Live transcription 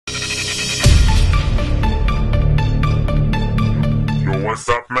What's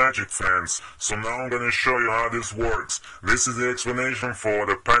up, Magic fans? So now I'm going to show you how this works. This is the explanation for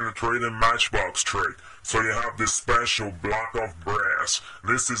the penetrating matchbox trick. So you have this special block of brass.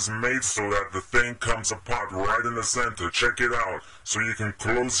 This is made so that the thing comes apart right in the center. Check it out. So you can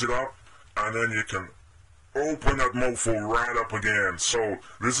close it up and then you can open that mofo right up again. So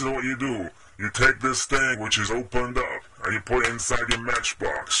this is what you do. You take this thing which is opened up and you put it inside your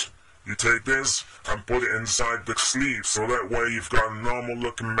matchbox. You take this and put it inside the sleeve, so that way you've got a normal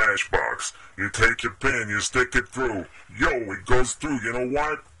looking matchbox. You take your pin, you stick it through. Yo, it goes through. You know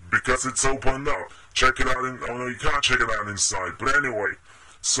why? Because it's opened up. Check it out oh no, you can't check it out inside. But anyway,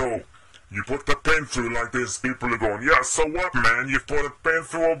 so you put the pin through like this. People are going, yeah, so what, man? You put a pin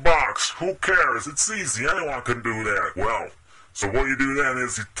through a box. Who cares? It's easy. Anyone can do that. Well, so what you do then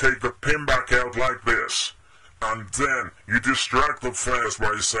is you take the pin back out like this. And then you distract the fans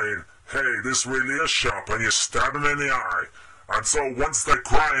by saying, hey, this really is sharp, and you stab them in the eye. And so once they're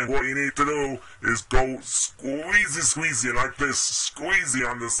crying, what you need to do is go squeezy like this, squeezy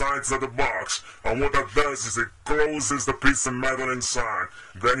on the sides of the box. And what that does is it closes the piece of metal inside.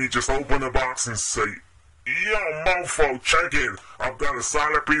 Then you just open the box and say, yo, mofo, check it. I've got a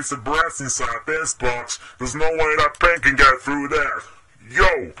solid piece of brass inside this box. There's no way that pin can get through there.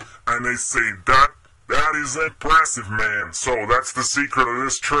 Yo! And they say, that is impressive, man. So that's the secret of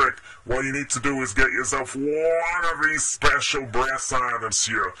this trick. What you need to do is get yourself one of these special brass items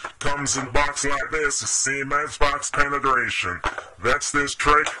here. Comes in a box like this. See Matchbox Penetration. That's this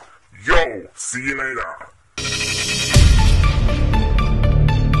trick. Yo, see you later.